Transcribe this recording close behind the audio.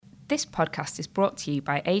This podcast is brought to you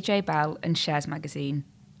by AJ Bell and Shares Magazine.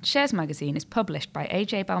 Shares Magazine is published by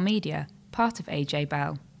AJ Bell Media, part of AJ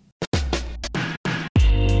Bell.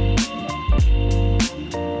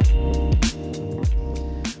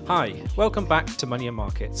 Hi, welcome back to Money and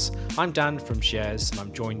Markets. I'm Dan from Shares and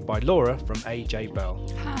I'm joined by Laura from AJ Bell.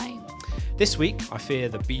 Hi. This week, I fear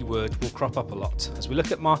the B word will crop up a lot as we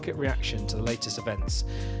look at market reaction to the latest events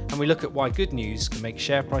and we look at why good news can make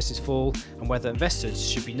share prices fall and whether investors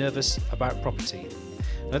should be nervous about property.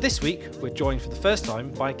 Now this week, we're joined for the first time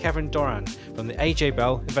by Kevin Doran from the AJ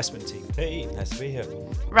Bell investment team. Hey, nice to be here.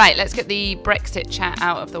 Right, let's get the Brexit chat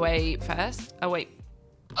out of the way first. Oh, wait.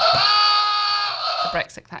 The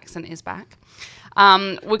Brexit accent is back.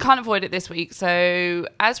 We can't avoid it this week. So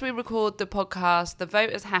as we record the podcast, the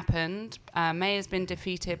vote has happened. May has been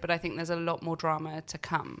defeated, but I think there's a lot more drama to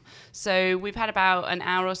come. So we've had about an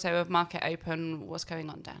hour or so of market open. What's going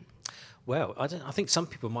on, Dan? Well, I think some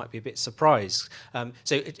people might be a bit surprised.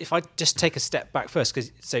 So if I just take a step back first,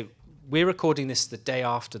 so we're recording this the day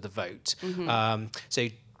after the vote. Mm-hmm. So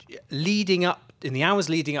leading up, in the hours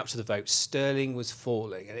leading up to the vote, sterling was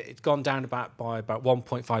falling. It'd gone down by about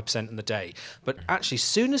 1.5% in the day. But actually, as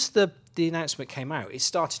soon as the announcement came out, it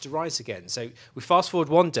started to rise again. So we fast forward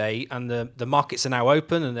one day, and the markets are now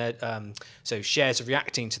open, and so shares are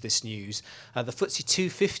reacting to this news. The FTSE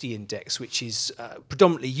 250 index, which is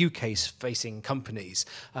predominantly UK-facing companies,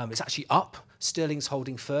 is actually up. Sterling's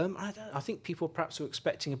holding firm. I think people perhaps were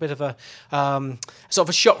expecting a bit of a sort of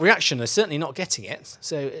a shock reaction. They're certainly not getting it.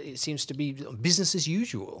 So it seems to be business as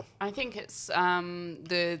usual. I think it's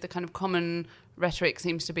the kind of common rhetoric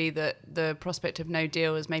seems to be that the prospect of no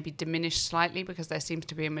deal has maybe diminished slightly because there seems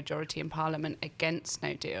to be a majority in Parliament against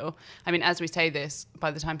no deal. I mean, as we say this, by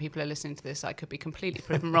the time people are listening to this, I could be completely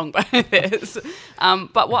proven wrong by this.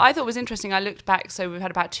 But what I thought was interesting, I looked back, so we've had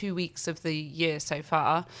about 2 weeks of the year so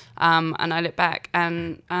far, and I looked back,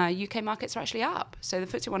 and UK markets are actually up. So the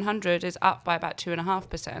FTSE 100 is up by about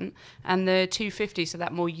 2.5%, and the 250, so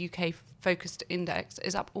that more UK focused index,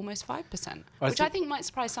 is up almost 5%, which I think might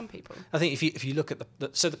surprise some people. I think if you look at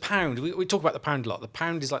the pound, we talk about the pound a lot. The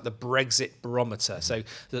pound is like the Brexit barometer. So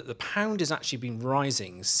the pound has actually been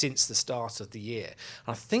rising since the start of the year.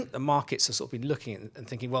 And I think the markets have sort of been looking and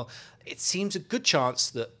thinking, well, it seems a good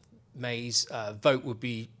chance that May's vote would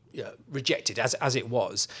be rejected as it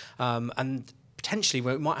was, and potentially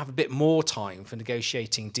we might have a bit more time for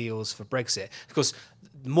negotiating deals for Brexit. Of course,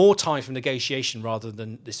 more time for negotiation rather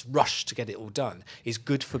than this rush to get it all done is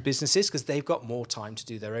good for businesses because they've got more time to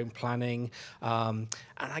do their own planning. And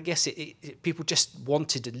I guess people just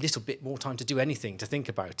wanted a little bit more time to do anything, to think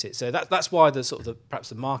about it. So that's why perhaps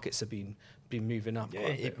the markets have been moving up. Yeah,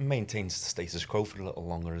 it maintains the status quo for a little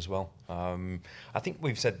longer as well. I think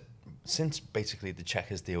we've said since basically the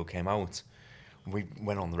Chequers deal came out, we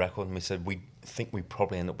went on the record and we said we think we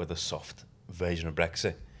probably end up with a soft version of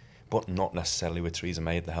Brexit, but not necessarily with Theresa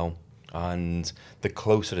May at the helm. And the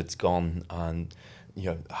closer it's gone, and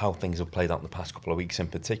how things have played out in the past couple of weeks in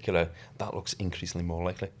particular, that looks increasingly more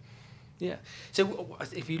likely. Yeah. So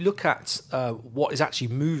if you look at what is actually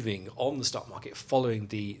moving on the stock market following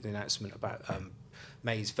the announcement about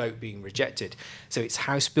May's vote being rejected. So it's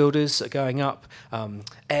house builders that are going up,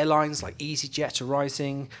 airlines like EasyJet are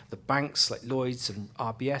rising, the banks like Lloyds and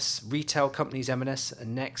RBS, retail companies M&S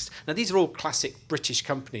and Next. Now these are all classic British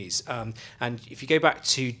companies, and if you go back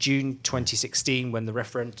to June 2016 when the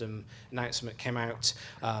referendum announcement came out,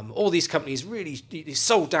 all these companies really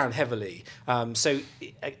sold down heavily. So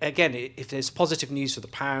again, if there's positive news for the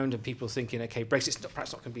pound and people thinking, okay, Brexit's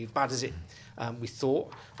perhaps not going to be as bad as it we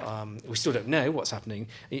thought, we still don't know what's happening,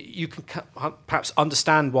 you can perhaps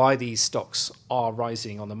understand why these stocks are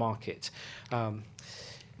rising on the market.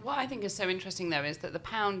 What I think is so interesting, though, is that the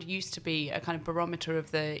pound used to be a kind of barometer of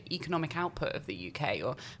the economic output of the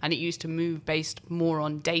UK, and it used to move based more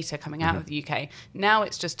on data coming out of the UK. Now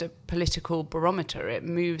it's just a political barometer. It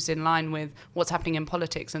moves in line with what's happening in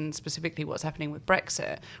politics and specifically what's happening with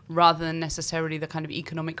Brexit, rather than necessarily the kind of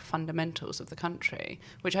economic fundamentals of the country,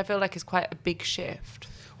 which I feel like is quite a big shift.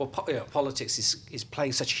 Well, politics is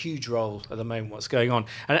playing such a huge role at the moment, what's going on.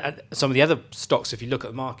 And some of the other stocks, if you look at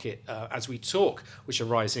the market as we talk, which are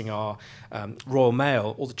rising, are Royal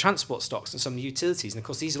Mail, all the transport stocks and some of the utilities. And of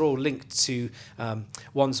course, these are all linked to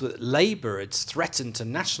ones that Labour had threatened to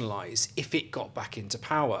nationalise if it got back into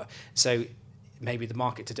power. So maybe the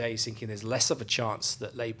market today is thinking there's less of a chance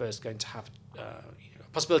that Labour is going to have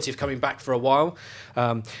possibility of coming back for a while.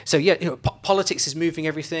 Politics is moving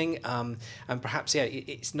everything, and perhaps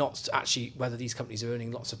it's not actually whether these companies are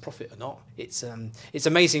earning lots of profit or not. It's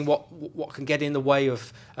amazing what can get in the way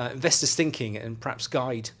of investors' thinking and perhaps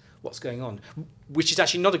guide what's going on, which is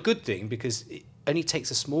actually not a good thing, because it only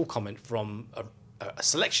takes a small comment from a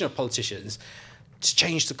selection of politicians to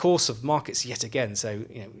change the course of markets yet again. So,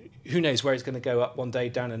 who knows where it's going to go up one day,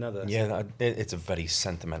 down another. Yeah, it's a very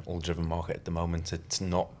sentimental-driven market at the moment. It's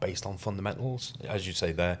not based on fundamentals. As you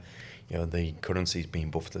say there, the currency is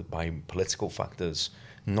being buffeted by political factors,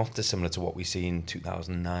 not dissimilar to what we see in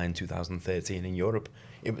 2009, 2013 in Europe.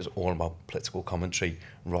 It was all about political commentary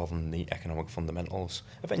rather than the economic fundamentals.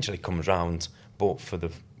 Eventually it comes round, but for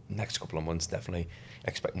the next couple of months, definitely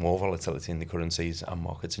expect more volatility in the currencies and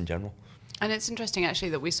markets in general. And it's interesting, actually,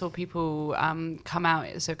 that we saw people come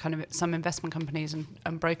out, so kind of some investment companies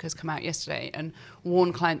and brokers come out yesterday and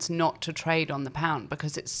warn clients not to trade on the pound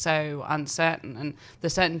because it's so uncertain. And the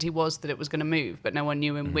certainty was that it was going to move, but no one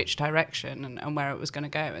knew in which direction and where it was going to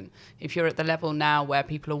go. And if you're at the level now where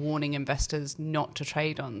people are warning investors not to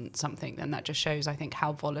trade on something, then that just shows, I think,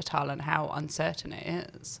 how volatile and how uncertain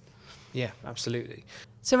it is. Yeah, absolutely.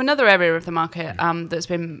 So another area of the market that's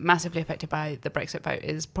been massively affected by the Brexit vote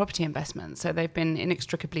is property investments. So they've been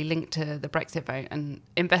inextricably linked to the Brexit vote, and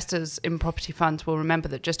investors in property funds will remember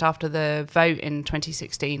that just after the vote in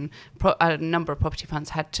 2016, a number of property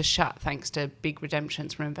funds had to shut thanks to big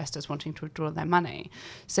redemptions from investors wanting to withdraw their money.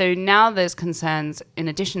 So now there's concerns, in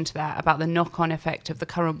addition to that, about the knock-on effect of the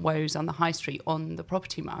current woes on the high street on the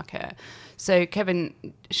property market. So Kevin,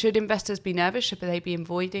 should investors be nervous? Should they be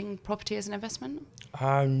avoiding property as an investment?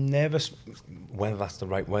 I'm nervous. Whether that's the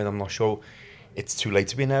right word, I'm not sure. It's too late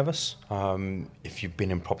to be nervous. If you've been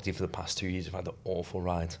in property for the past 2 years, you've had an awful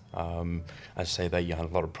ride. As I say there, you had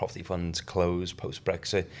a lot of property funds close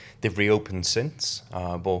post-Brexit. They've reopened since,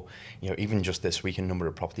 but even just this week, a number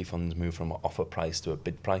of property funds moved from an offer price to a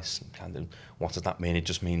bid price. Kind of, what does that mean? It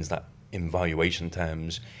just means that in valuation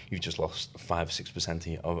terms, you've just lost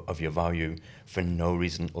 5-6% of your value for no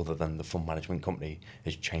reason other than the fund management company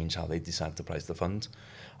has changed how they decide to price the fund.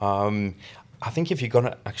 I think if you're going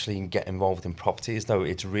to actually get involved in properties, though,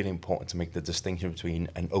 it's really important to make the distinction between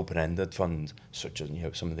an open-ended fund, such as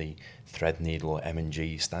some of the Threadneedle or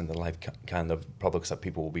M&G Standard Life kind of products that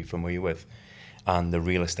people will be familiar with, and the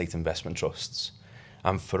real estate investment trusts.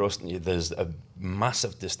 And for us, there's a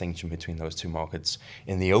massive distinction between those two markets.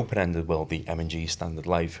 In the open-ended world, the M&G Standard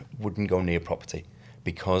Life wouldn't go near property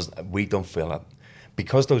because we don't feel that.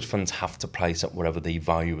 Because those funds have to price at whatever the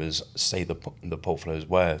valuers say the portfolio is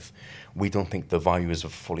worth, we don't think the valuers are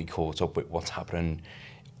fully caught up with what's happening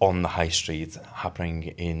on the high street, happening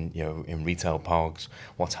in retail parks,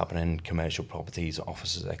 what's happening in commercial properties,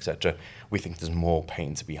 offices, etc. We think there's more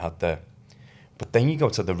pain to be had there. But then you go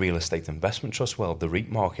to the real estate investment trust world, the REIT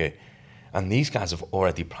market, and these guys have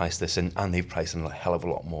already priced this in, and they've priced in a hell of a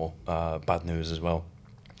lot more bad news as well.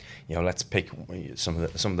 Let's pick some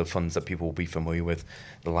of the funds that people will be familiar with: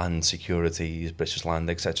 the Land Securities, British Land,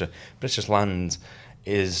 etc. British Land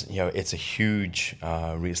is, it's a huge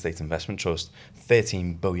real estate investment trust,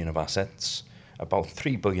 13 billion of assets, about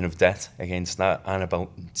 3 billion of debt against that, and about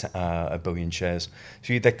 1 billion shares.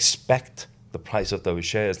 So you'd expect the price of those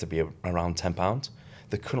shares to be around £10.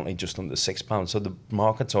 They're currently just under £6. So the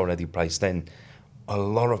market's already priced in a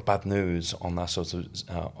lot of bad news on that sort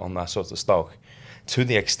of stock, to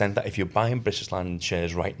the extent that if you're buying British Land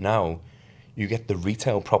shares right now, you get the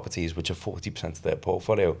retail properties, which are 40% of their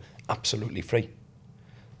portfolio, absolutely free.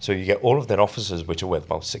 So you get all of their offices, which are worth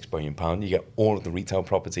about £6 billion. You get all of the retail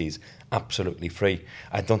properties absolutely free.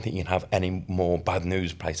 I don't think you can have any more bad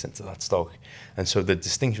news priced into that stock. And so the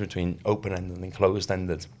distinction between open-ended and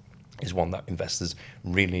closed-ended is one that investors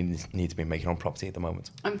really need to be making on property at the moment.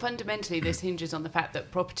 And fundamentally, this hinges on the fact that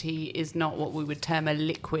property is not what we would term a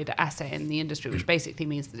liquid asset in the industry, which basically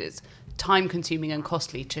means that it's time-consuming and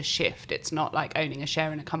costly to shift. It's not like owning a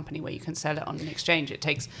share in a company where you can sell it on an exchange. It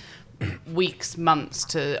takes weeks, months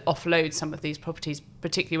to offload some of these properties,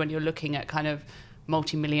 particularly when you're looking at kind of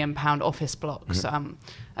multi-million-pound office blocks.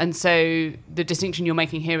 And so the distinction you're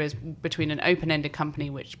making here is between an open-ended company,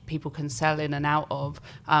 which people can sell in and out of,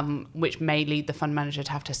 which may lead the fund manager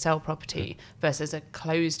to have to sell property, versus a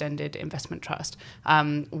closed-ended investment trust,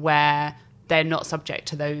 where they're not subject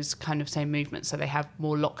to those kind of same movements, so they have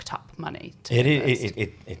more locked-up money to invest.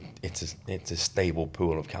 It's a stable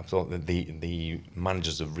pool of capital. The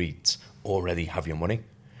managers of REITs already have your money,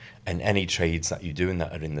 and any trades that you do in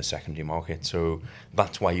that are in the secondary market. So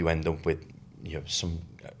that's why you end up with some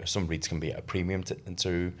REITs can be at a premium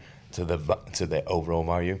to their overall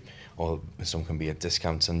value, or some can be at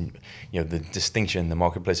discounts. And the distinction in the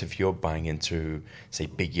marketplace, if you're buying into, say,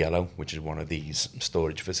 Big Yellow, which is one of these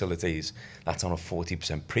storage facilities, that's on a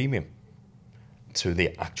 40% premium to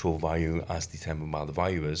the actual value as determined by the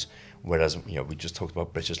valuers. Whereas, we just talked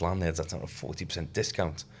about British Landlords, that's on a 40%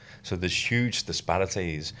 discount. So there's huge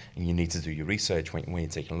disparities, and you need to do your research when you're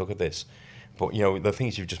taking a look at this. But, the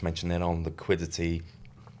things you've just mentioned there on liquidity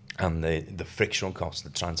and the frictional costs, the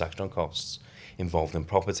transactional costs involved in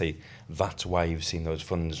property, that's why you've seen those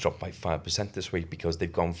funds drop by 5% this week, because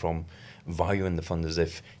they've gone from valuing the fund as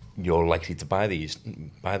if you're likely to buy these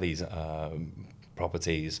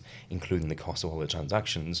properties, including the cost of all the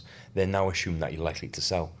transactions. They're now assuming that you're likely to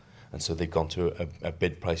sell. And so they've gone to a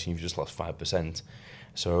bid price and you've just lost 5%.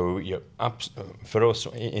 So for us,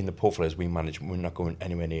 in the portfolios we manage, we're not going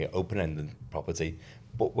anywhere near open-ended property,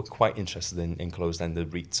 but we're quite interested in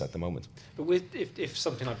closed-ended REITs at the moment. But if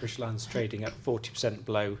something like British Land's trading at 40%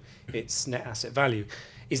 below its net asset value,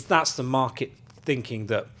 that's the market thinking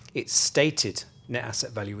that its stated net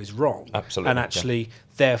asset value is wrong? Absolutely. And actually,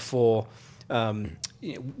 therefore,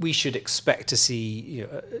 we should expect to see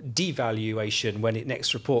devaluation when it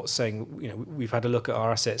next reports saying, we've had a look at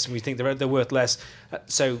our assets and we think they're worth less.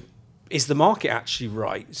 So is the market actually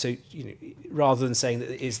right? So, rather than saying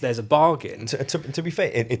that there's a bargain. To be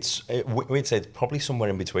fair, we'd say it's probably somewhere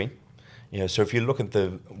in between. So if you look at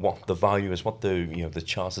what the value is, what the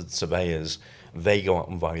chartered surveyors, they go out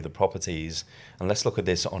and value the properties. And let's look at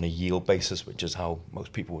this on a yield basis, which is how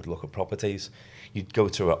most people would look at properties. You'd go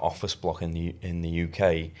to an office block in the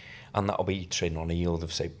UK, and that'll be trading on a yield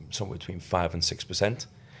of, say, somewhere between 5 and 6%.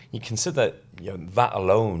 You consider that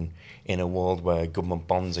alone in a world where government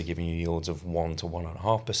bonds are giving you yields of 1 to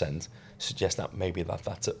 1.5%, suggests that maybe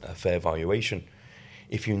that's a fair valuation.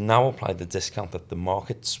 If you now apply the discount that the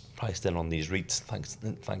market's priced in on these REITs,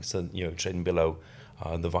 thanks to trading below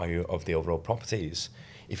the value of the overall properties,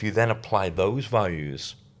 if you then apply those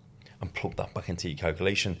values and plug that back into your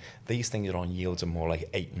calculation, these things are on yields of more like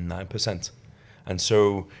 8 and 9%. And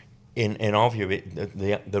so in our view,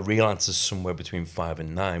 the real answer is somewhere between 5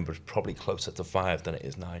 and 9, but it's probably closer to 5 than it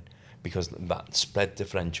is 9, because that spread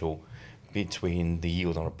differential between the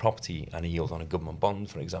yield on a property and a yield on a government bond,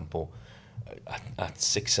 for example, at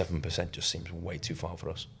 6-7% just seems way too far for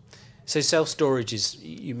us. So self-storage is,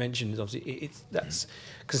 you mentioned, obviously that's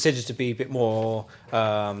considered to be a bit more,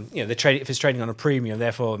 if it's trading on a premium,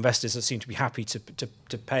 therefore investors seem to be happy to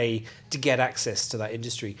pay to get access to that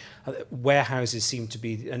industry. Warehouses seem to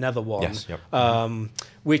be another one, yes, yep.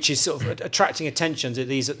 Which is sort of attracting attention.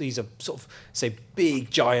 These are sort of, say, big,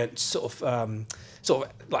 giant sort of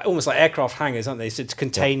like almost like aircraft hangars, aren't they? So to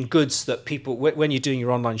contain goods that people, when you're doing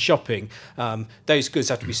your online shopping, those goods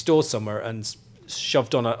have to be stored somewhere and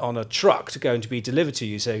shoved on a truck to go and to be delivered to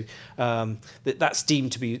you. So that's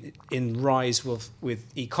deemed to be in rise with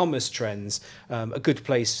e-commerce trends, a good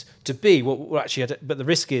place to be. But the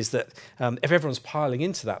risk is that if everyone's piling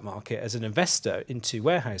into that market as an investor into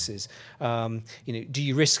warehouses, do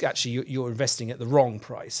you risk actually you're investing at the wrong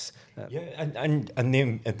price? And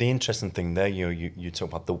the interesting thing there, you talk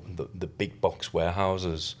about the big box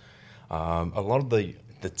warehouses. A lot of the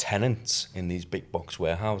tenants in these big box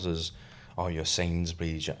warehouses are your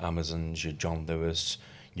Sainsbury's, your Amazons, your John Lewis,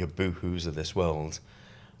 your Boohoo's of this world.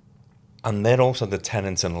 And they're also the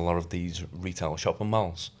tenants in a lot of these retail shopping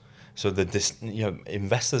malls. So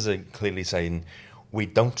investors are clearly saying, we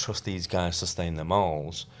don't trust these guys to stay in the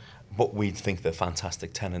malls, but we think they're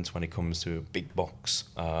fantastic tenants when it comes to a big box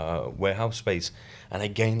warehouse space. And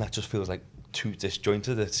again, that just feels like too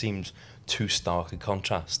disjointed. It seems too stark a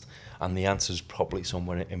contrast. And the answer is probably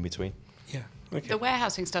somewhere in between. Yeah. Okay. The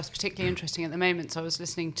warehousing stuff's particularly interesting at the moment. So I was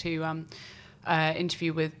listening to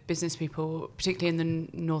interview with business people, particularly in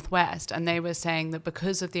the Northwest, and they were saying that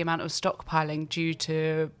because of the amount of stockpiling due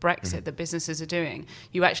to Brexit that businesses are doing,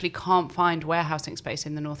 you actually can't find warehousing space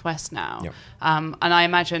in the Northwest now. Yep. And I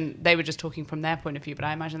imagine they were just talking from their point of view, but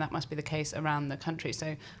I imagine that must be the case around the country.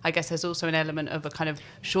 So I guess there's also an element of a kind of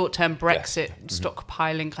short-term Brexit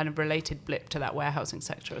stockpiling kind of related blip to that warehousing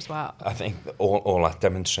sector as well. I think all that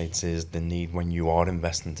demonstrates is the need when you are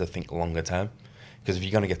investing to think longer term. Because if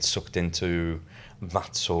you're going to get sucked into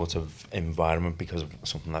that sort of environment because of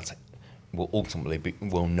something that will ultimately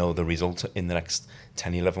will know the result in the next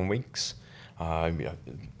 10, 11 weeks,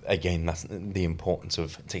 again, that's the importance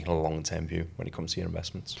of taking a long-term view when it comes to your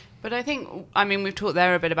investments. But I think, we've talked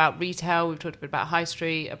there a bit about retail, we've talked a bit about high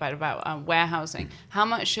street, about warehousing. How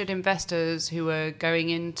much should investors who are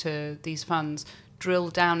going into these funds drill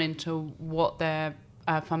down into what their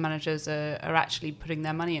fund managers are actually putting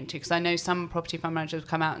their money into? Because I know some property fund managers have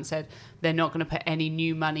come out and said they're not going to put any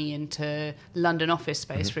new money into London office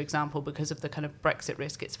space, for example, because of the kind of Brexit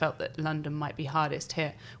risk. It's felt that London might be hardest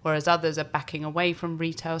hit, whereas others are backing away from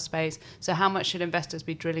retail space. So how much should investors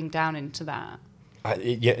be drilling down into that?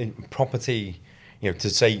 Property to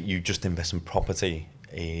say you just invest in property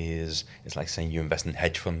it's like saying you invest in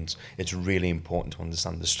hedge funds. It's really important to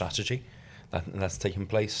understand the strategy that's taking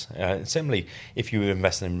place. Similarly, if you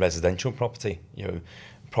invest in residential property,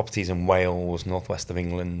 properties in Wales, northwest of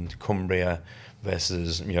England, Cumbria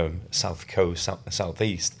versus south coast,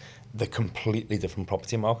 southeast, they're completely different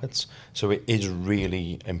property markets. So it is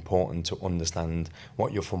really important to understand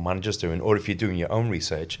what your fund manager's doing, or if you're doing your own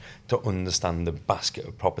research, to understand the basket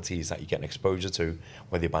of properties that you're getting exposure to,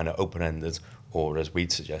 whether you're buying an open-ended or, as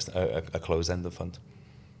we'd suggest, a closed-ended fund.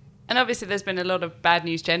 And obviously there's been a lot of bad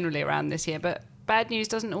news generally around this year, but bad news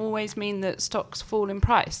doesn't always mean that stocks fall in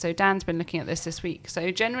price. So Dan's been looking at this week. So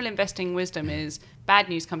general investing wisdom is bad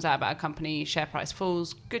news comes out about a company, share price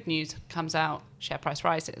falls. Good news comes out, share price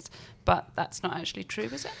rises. But that's not actually true,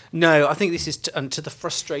 is it? No, I think this is to the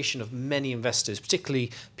frustration of many investors,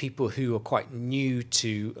 particularly people who are quite new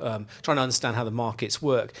to trying to understand how the markets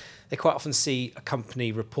work. They quite often see a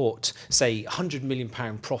company report, say, £100 million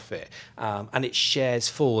profit, and its shares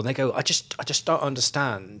fall, and they go, "I just don't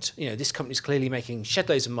understand. This company's clearly making shed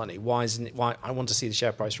loads of money. Why isn't it? Why I want to see the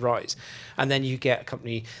share price rise?" And then you get a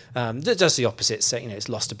company that does the opposite, saying it's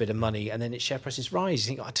lost a bit of money, and then its share prices rise.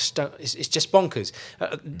 You think, "I just don't. It's just bonkers."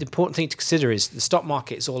 The important thing to consider is the stock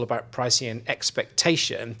market is all about pricing and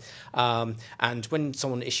expectation, and when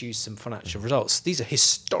someone issues some financial results, these are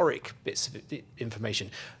historic bits of information.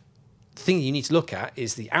 The thing you need to look at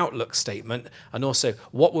is the outlook statement, and also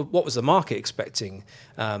what was the market expecting,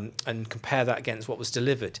 and compare that against what was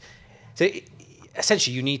delivered. So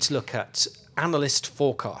essentially, you need to look at analyst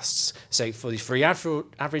forecasts. So for the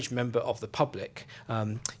average member of the public,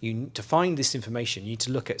 to find this information, you need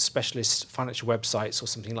to look at specialist financial websites, or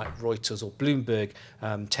something like Reuters or Bloomberg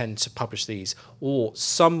tend to publish these, or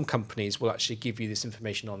some companies will actually give you this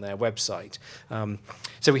information on their website.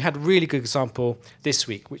 So we had a really good example this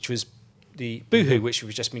week, which was the Boohoo, which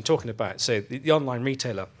we've just been talking about. So the online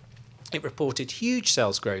retailer, it reported huge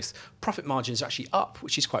sales growth. Profit margins are actually up,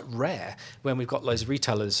 which is quite rare when we've got loads of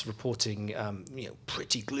retailers reporting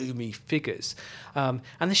pretty gloomy figures. And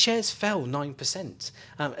the shares fell 9%.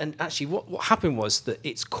 And actually what happened was that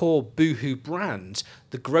its core Boohoo brand,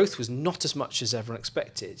 the growth was not as much as everyone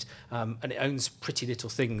expected. And it owns Pretty Little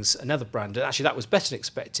Things, another brand. And actually that was better than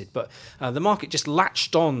expected. But the market just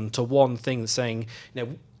latched on to one thing, saying,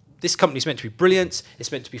 this company's meant to be brilliant,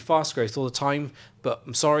 it's meant to be fast growth all the time, but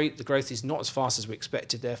I'm sorry, the growth is not as fast as we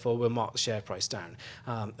expected, therefore we'll mark the share price down.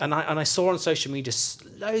 And I saw on social media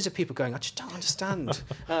loads of people going, "I just don't understand."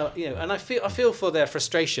 And I feel for their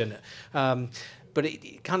frustration. But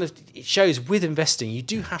it shows with investing, you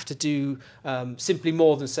do have to do simply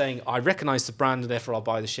more than saying, "I recognise the brand and therefore I'll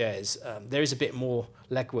buy the shares." There is a bit more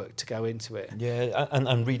legwork to go into it. Yeah,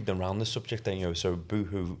 and reading around the subject then, so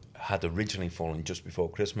Boohoo had originally fallen just before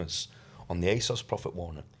Christmas on the ASOS profit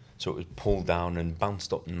warning. So it was pulled down and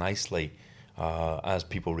bounced up nicely as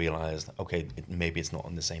people realised, okay, maybe it's not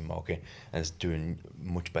in the same market and it's doing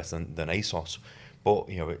much better than ASOS. But,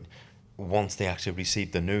 once they actually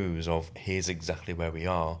received the news of here's exactly where we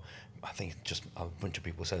are, I think just a bunch of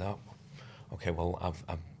people said, "Oh, okay, well, I've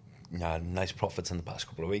had nice profits in the past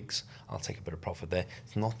couple of weeks. I'll take a bit of profit there."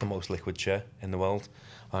 It's not the most liquid share in the world,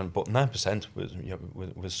 but 9%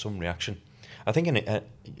 was some reaction. I think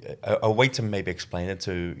a way to maybe explain it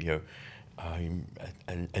to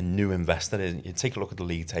a new investor is you take a look at the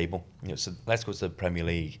league table. So let's go to the Premier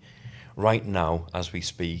League. Right now, as we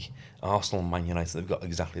speak, Arsenal and Man United have got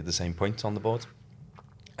exactly the same points on the board.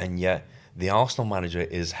 And yet, the Arsenal manager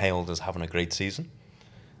is hailed as having a great season.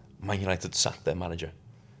 Man United sacked their manager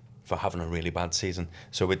for having a really bad season.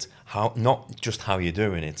 So it's not just how you're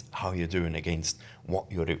doing, it's how you're doing against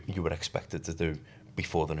what you were expected to do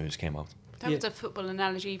before the news came out. That was a football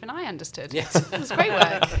analogy even I understood. Yes. It was great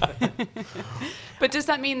work. But does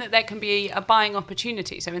that mean that there can be a buying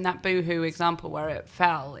opportunity? So in that Boohoo example where it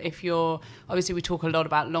fell, obviously we talk a lot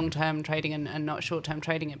about long-term trading and not short-term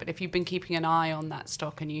trading it, but if you've been keeping an eye on that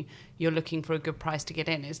stock and you're looking for a good price to get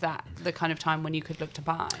in, is that the kind of time when you could look to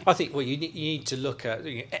buy? I think, you need to look at,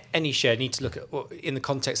 any share need to look at in the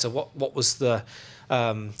context of what was the...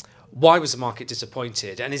 why was the market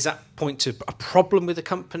disappointed? And is that point to a problem with the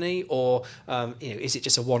company, or is it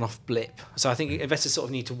just a one-off blip? So I think investors sort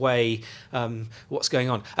of need to weigh what's going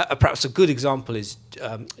on. Perhaps a good example is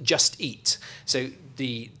Just Eat. So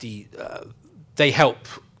they help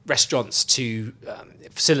restaurants to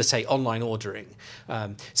facilitate online ordering.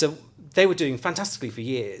 So they were doing fantastically for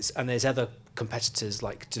years, and there's other competitors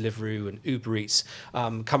like Deliveroo and Uber Eats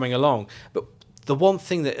coming along, but the one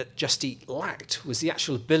thing that Just Eat lacked was the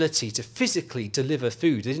actual ability to physically deliver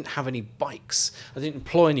food. They didn't have any bikes. They didn't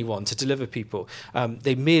employ anyone to deliver people.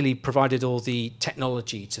 They merely provided all the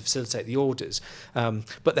technology to facilitate the orders.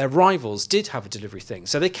 But their rivals did have a delivery thing.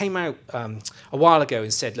 So they came out a while ago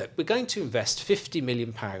and said, look, we're going to invest £50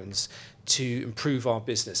 million to improve our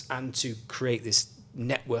business and to create this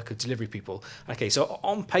network of delivery people. Okay, so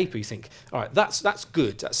on paper you think, all right, that's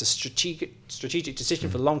good. That's a strategic decision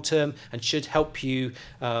for the long term and should help you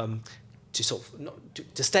to sort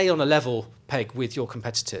of to stay on a level peg with your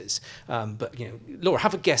competitors. But Laura,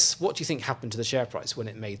 have a guess. What do you think happened to the share price when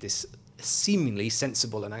it made this seemingly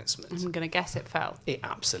sensible announcement? I'm going to guess it fell. It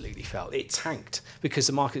absolutely fell. It tanked because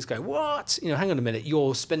the market's going, what? Hang on a minute.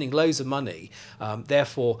 You're spending loads of money.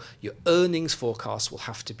 Therefore, your earnings forecast will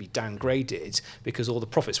have to be downgraded because all the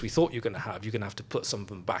profits we thought you're going to have to put some of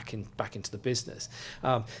them back into the business.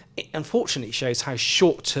 It unfortunately shows how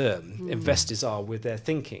short-term investors are with their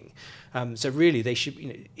thinking. So really, they should.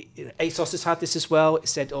 ASOS has had this as well. It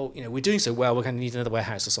said, we're doing so well, we're going to need another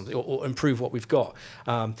warehouse or something, or improve what we've got.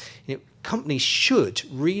 Companies should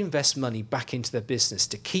reinvest money back into their business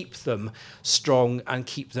to keep them strong and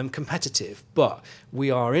keep them competitive. But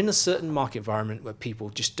we are in a certain market environment where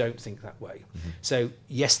people just don't think that way. Mm-hmm. So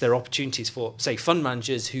yes, there are opportunities for, say, fund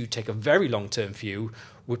managers who take a very long-term view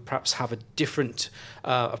would perhaps have a different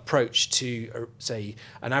approach to, say,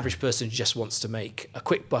 an average person who just wants to make a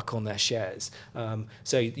quick buck on their shares.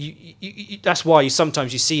 So you, that's why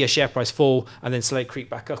sometimes you see a share price fall and then slowly creep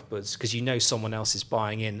back upwards because someone else is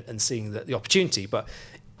buying in and seeing the opportunity. But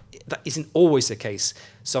that isn't always the case.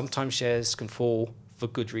 Sometimes shares can fall for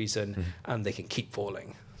good reason and they can keep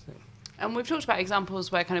falling. And we've talked about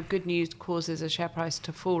examples where kind of good news causes a share price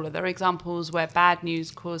to fall. Are there examples where bad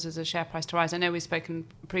news causes a share price to rise? I know we've spoken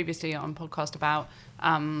previously on podcast about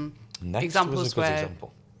examples where...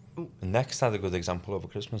 Next had a good example over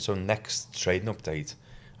Christmas. So Next trading update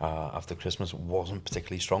after Christmas wasn't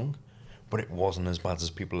particularly strong, but it wasn't as bad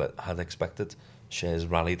as people had expected. Shares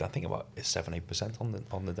rallied, I think, about 7-8%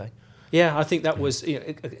 on the day. Yeah, I think that was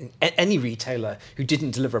any retailer who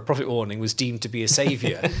didn't deliver a profit warning was deemed to be a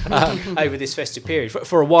saviour over this festive period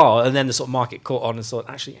for a while, and then the sort of market caught on and thought,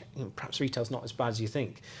 actually, perhaps retail's not as bad as you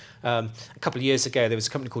think. A couple of years ago, there was a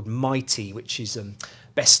company called Mighty, which is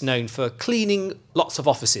best known for cleaning lots of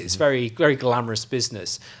offices, very very glamorous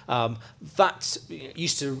business. That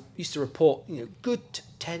used to report good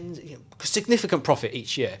significant profit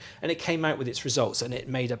each year, and it came out with its results and it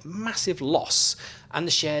made a massive loss, and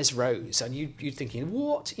the shares rose. And you're thinking,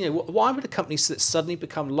 what? Why would a company that suddenly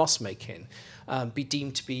become loss making be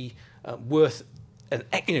deemed to be worth an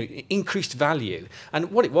increased value?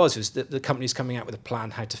 And what it was that the company's coming out with a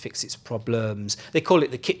plan how to fix its problems. They call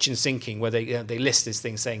it the kitchen sinking, where they list this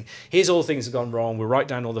thing saying, here's all things that have gone wrong, we'll write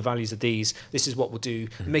down all the values of these, this is what we'll do,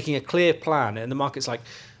 making a clear plan. And the market's like,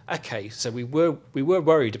 okay, so we were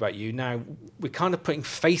worried about you. Now we're kind of putting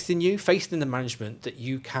faith in you, faith in the management that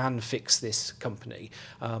you can fix this company,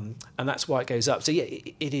 and that's why it goes up. So yeah,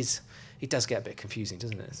 it does get a bit confusing,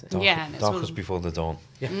 doesn't it? Darkest before the dawn.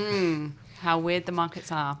 Yeah. How weird the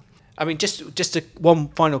markets are. I mean, just one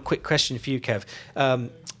final quick question for you, Kev.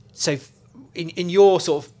 So in your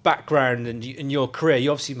sort of background and in your career,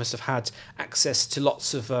 you obviously must have had access to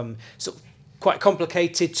lots of sort of quite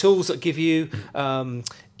complicated tools that give you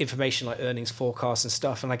information like earnings forecasts and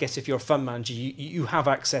stuff. And I guess if you're a fund manager, you have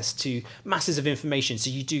access to masses of information, so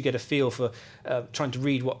you do get a feel for trying to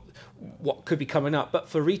read what could be coming up. But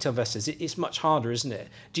for retail investors, it's much harder, isn't it?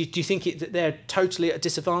 Do you think that they're totally at a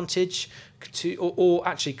disadvantage or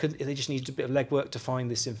actually they just need a bit of legwork to find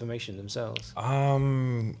this information themselves? Are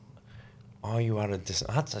you at a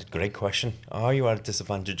That's a great question. Are you at a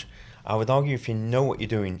disadvantage? I would argue if you know what you're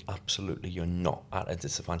doing, absolutely you're not at a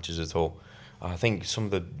disadvantage at all. I think some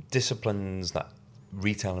of the disciplines that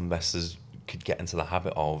retail investors could get into the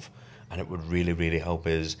habit of, and it would really, really help,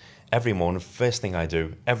 is every morning, first thing I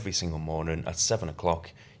do, every single morning at 7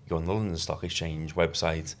 o'clock, you go on the London Stock Exchange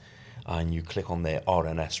website and you click on their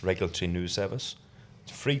RNS, Regulatory News Service.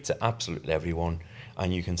 It's free to absolutely everyone,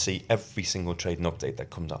 and you can see every single trading update that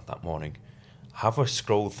comes out that morning. Have a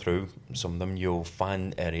scroll through some of them, you'll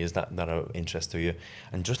find areas that are of interest to you,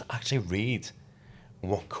 and just actually read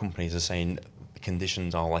what companies are saying the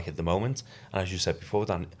conditions are like at the moment, and as you said before,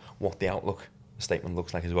 Dan, what the outlook statement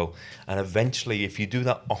looks like as well. And eventually, if you do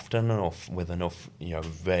that often enough with enough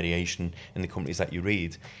variation in the companies that you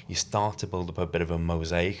read, you start to build up a bit of a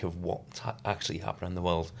mosaic of what's actually happening in the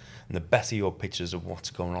world. And the better your pictures of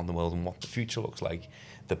what's going on in the world and what the future looks like,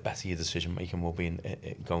 the better your decision making will be in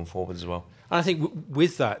going forward as well. And I think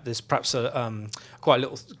with that, there's perhaps quite a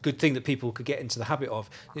little good thing that people could get into the habit of.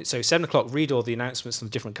 So 7 o'clock, read all the announcements from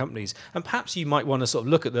the different companies, and perhaps you might want to sort of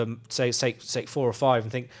look at them, say 4 or 5,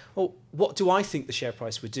 and think, well, what do I think the share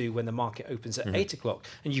price would do when the market opens at 8 o'clock?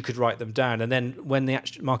 And you could write them down, and then when the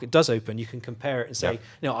actual market does open, you can compare it and say,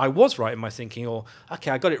 I was right in my thinking, or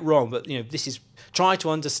okay, I got it wrong, but this is try to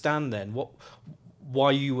understand then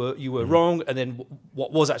why you were wrong, and then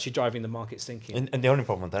what was actually driving the market's thinking. And the only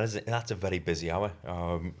problem with that is that's a very busy hour.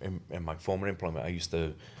 In my former employment, I used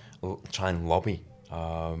to try and lobby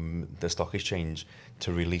the stock exchange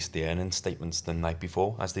to release the earnings statements the night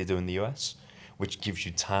before, as they do in the US, which gives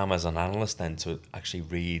you time as an analyst then to actually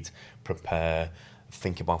read, prepare,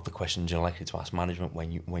 think about the questions you're likely to ask management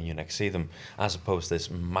when you next see them, as opposed to this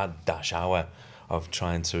mad dash hour of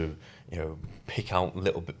trying to pick out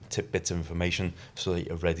little tidbits of information so that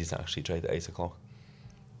you're ready to actually trade at 8 o'clock.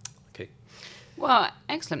 Okay. Well,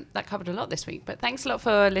 excellent. That covered a lot this week, but thanks a lot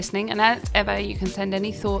for listening. And as ever, you can send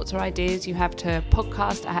any thoughts or ideas you have to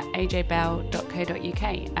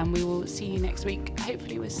podcast@ajbell.co.uk, and we will see you next week,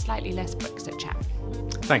 hopefully with slightly less Brexit chat.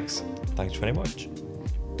 Thanks. Thanks very much.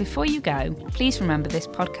 Before you go, please remember this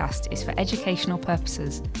podcast is for educational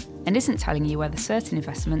purposes and isn't telling you whether certain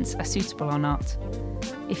investments are suitable or not.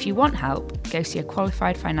 If you want help, go see a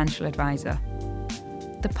qualified financial advisor.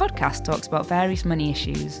 The podcast talks about various money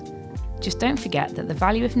issues. Just don't forget that the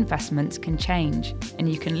value of investments can change and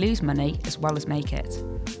you can lose money as well as make it.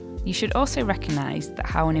 You should also recognise that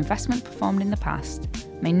how an investment performed in the past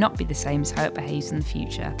may not be the same as how it behaves in the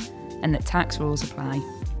future, and that tax rules apply.